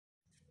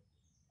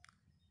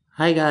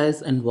Hi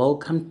guys and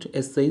welcome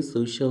to SA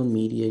Social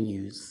Media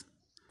News.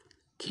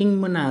 King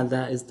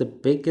Monada is the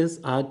biggest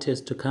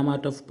artist to come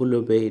out of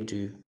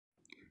Bulubedu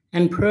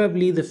and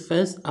probably the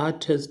first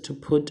artist to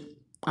put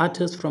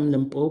artists from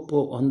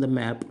Limpopo on the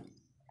map.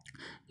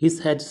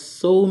 He's had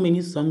so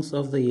many songs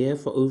of the year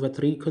for over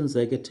 3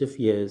 consecutive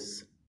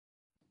years.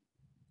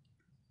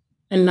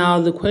 And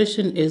now the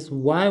question is,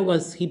 why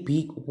was his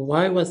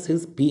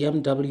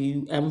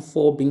BMW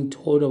M4 being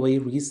towed away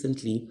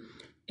recently?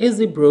 Is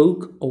he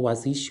broke or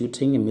was he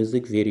shooting a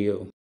music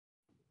video?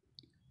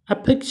 A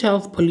picture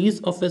of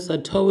police officer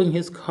towing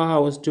his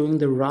car was doing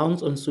the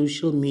rounds on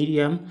social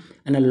media,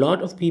 and a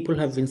lot of people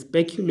have been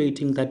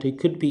speculating that he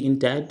could be in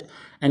debt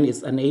and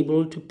is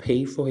unable to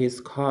pay for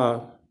his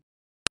car.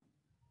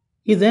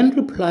 He then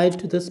replied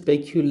to the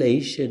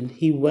speculation.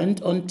 He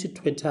went onto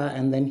Twitter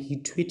and then he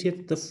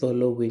tweeted the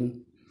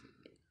following.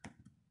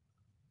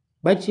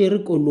 Ba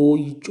tšere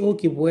koloi tšo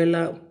ke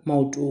boela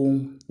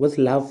maotong with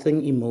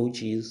laughing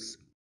emojis.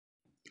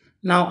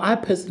 Now, I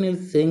personally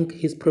think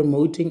he's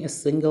promoting a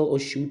single or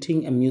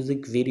shooting a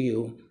music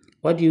video.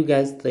 What do you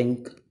guys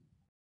think?